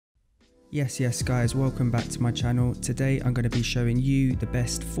Yes guys, welcome back to my channel. Today I'm going to be showing you the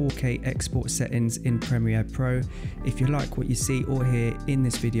best 4K export settings in Premiere Pro. If you like what you see or hear in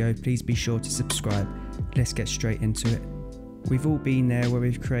this video, please be sure to subscribe. Let's get straight into it. We've all been there where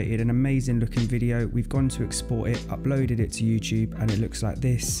we've created an amazing looking video, we've gone to export it, uploaded it to YouTube, and it looks like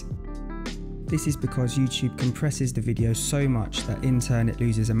this. This is because YouTube compresses the video so much that in turn it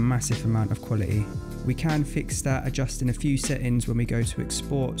loses a massive amount of quality. We can fix that adjusting a few settings when we go to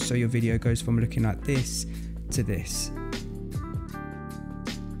export, so your video goes from looking like this to this.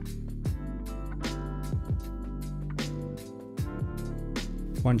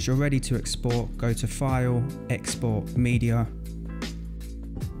 Once you're ready to export, go to File, Export, Media.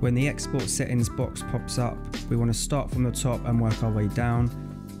 When the export settings box pops up, we want to start from the top and work our way down.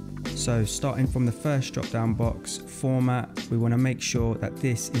 So starting from the first drop down box, Format, we want to make sure that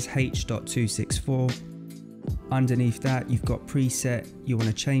this is H.264. Underneath that you've got Preset, you want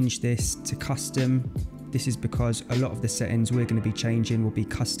to change this to Custom. This is because a lot of the settings we're going to be changing will be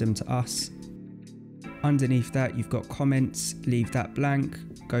custom to us. Underneath that you've got Comments, leave that blank,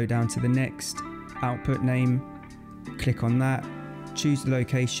 go down to the next, Output Name, click on that, choose the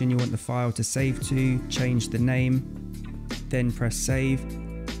location you want the file to save to, change the name, then press Save.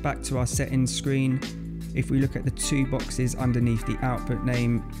 Back to our settings screen. If we look at the two boxes underneath the output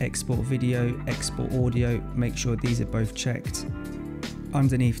name, export video, export audio, make sure these are both checked.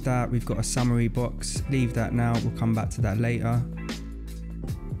 Underneath that we've got a summary box, leave that now, we'll come back to that later.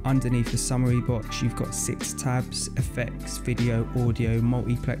 Underneath the summary box you've got 6 tabs, effects, video, audio,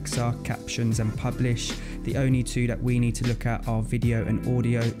 multiplexer, captions and publish. The only two that we need to look at are video and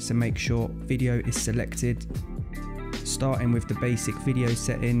audio, so make sure video is selected. Starting with the basic video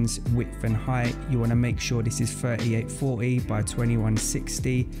settings, width and height, you want to make sure this is 3840 by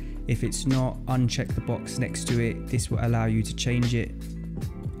 2160. If it's not, uncheck the box next to it, this will allow you to change it.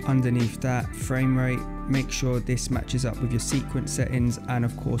 Underneath that, frame rate, make sure this matches up with your sequence settings and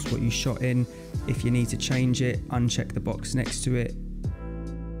of course what you shot in. If you need to change it, uncheck the box next to it.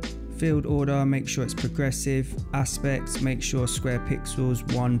 Field order, make sure it's progressive. Aspects, make sure square pixels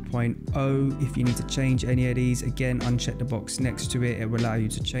 1.0. If you need to change any of these, again uncheck the box next to it, it will allow you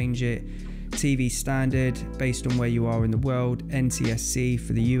to change it. TV standard, based on where you are in the world. NTSC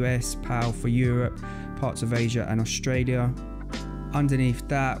for the US, PAL for Europe, parts of Asia and Australia. Underneath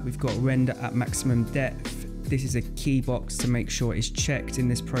that we've got render at maximum depth. This is a key box to make sure it's checked in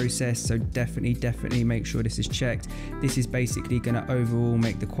this process, so definitely make sure this is checked. This is basically going to overall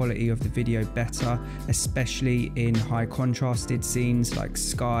make the quality of the video better, especially in high contrasted scenes like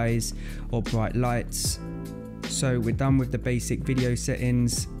skies or bright lights. So we're done with the basic video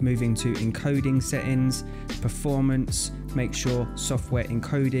settings, moving to encoding settings. Performance, make sure software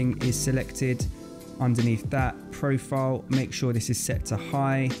encoding is selected. Underneath that, profile, make sure this is set to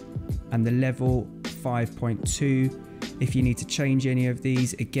high and the level 5.2. If you need to change any of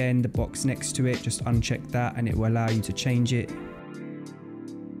these, again the box next to it, just uncheck that and it will allow you to change it.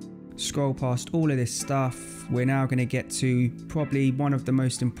 Scroll past all of this stuff, we're now going to get to probably one of the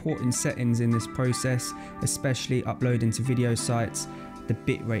most important settings in this process, especially uploading to video sites, the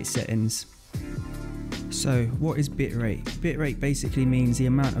bitrate settings. So what is bitrate? Bitrate basically means the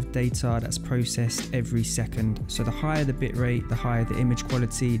amount of data that's processed every second. So the higher the bitrate, the higher the image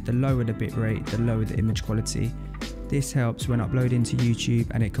quality, the lower the bitrate, the lower the image quality. This helps when uploading to YouTube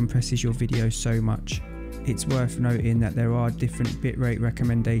and it compresses your video so much. It's worth noting that there are different bitrate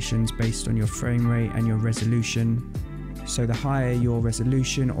recommendations based on your frame rate and your resolution. So the higher your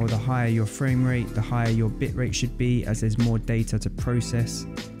resolution or the higher your frame rate, the higher your bitrate should be, as there's more data to process.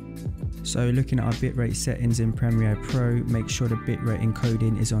 So looking at our bitrate settings in Premiere Pro, make sure the bitrate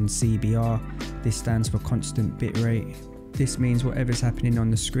encoding is on CBR. This stands for constant bitrate. This means whatever's happening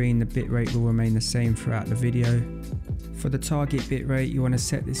on the screen, the bitrate will remain the same throughout the video. For the target bitrate, you want to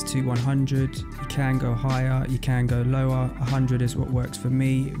set this to 100. You can go higher, you can go lower. 100 is what works for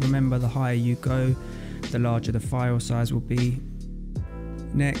me. Remember, the higher you go, the larger the file size will be.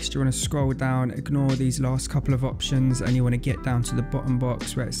 Next, you want to scroll down, ignore these last couple of options, and you want to get down to the bottom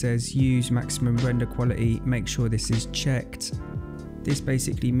box where it says use maximum render quality. Make sure this is checked. This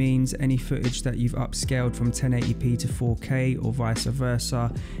basically means any footage that you've upscaled from 1080p to 4K or vice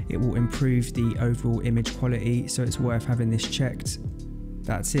versa, it will improve the overall image quality, so it's worth having this checked.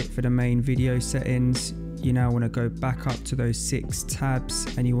 That's it for the main video settings. You now want to go back up to those 6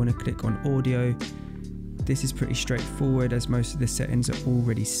 tabs and you want to click on audio. This is pretty straightforward as most of the settings are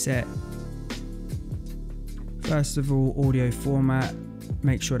already set. First of all, audio format,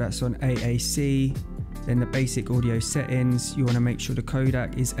 make sure that's on AAC. Then the basic audio settings, you want to make sure the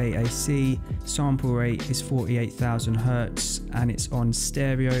codec is AAC, sample rate is 48,000 Hz, and it's on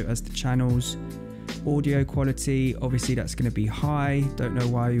stereo as the channels. Audio quality, obviously that's going to be high, don't know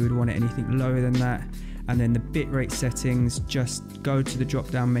why you would want it anything lower than that. And then the bitrate settings, just go to the drop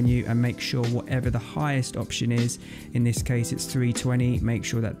down menu and make sure whatever the highest option is, in this case it's 320, make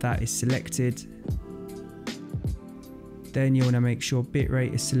sure that that is selected. Then you want to make sure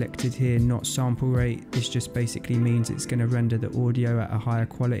bitrate is selected here, not sample rate. This just basically means it's going to render the audio at a higher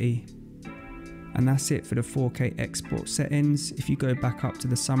quality. And that's it for the 4K export settings. If you go back up to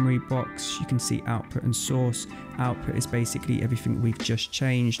the summary box, you can see output and source. Output is basically everything we've just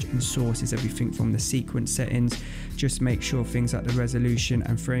changed, and source is everything from the sequence settings. Just make sure things like the resolution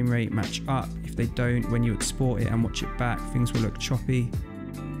and frame rate match up. If they don't, when you export it and watch it back, things will look choppy.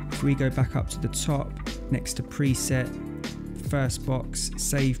 If we go back up to the top, next to preset, first box,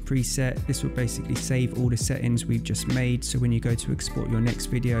 save preset, this will basically save all the settings we've just made, so when you go to export your next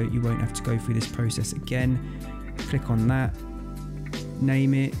video you won't have to go through this process again. Click on that,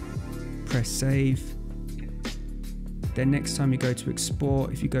 name it, press save. Then next time you go to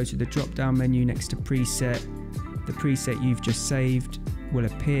export, if you go to the drop down menu next to preset, the preset you've just saved will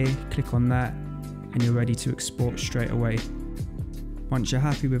appear, click on that and you're ready to export straight away. Once you're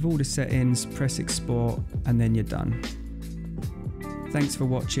happy with all the settings, press export and then you're done. Thanks for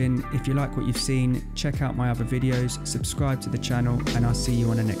watching. If you like what you've seen, check out my other videos, subscribe to the channel, and I'll see you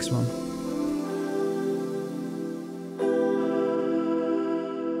on the next one.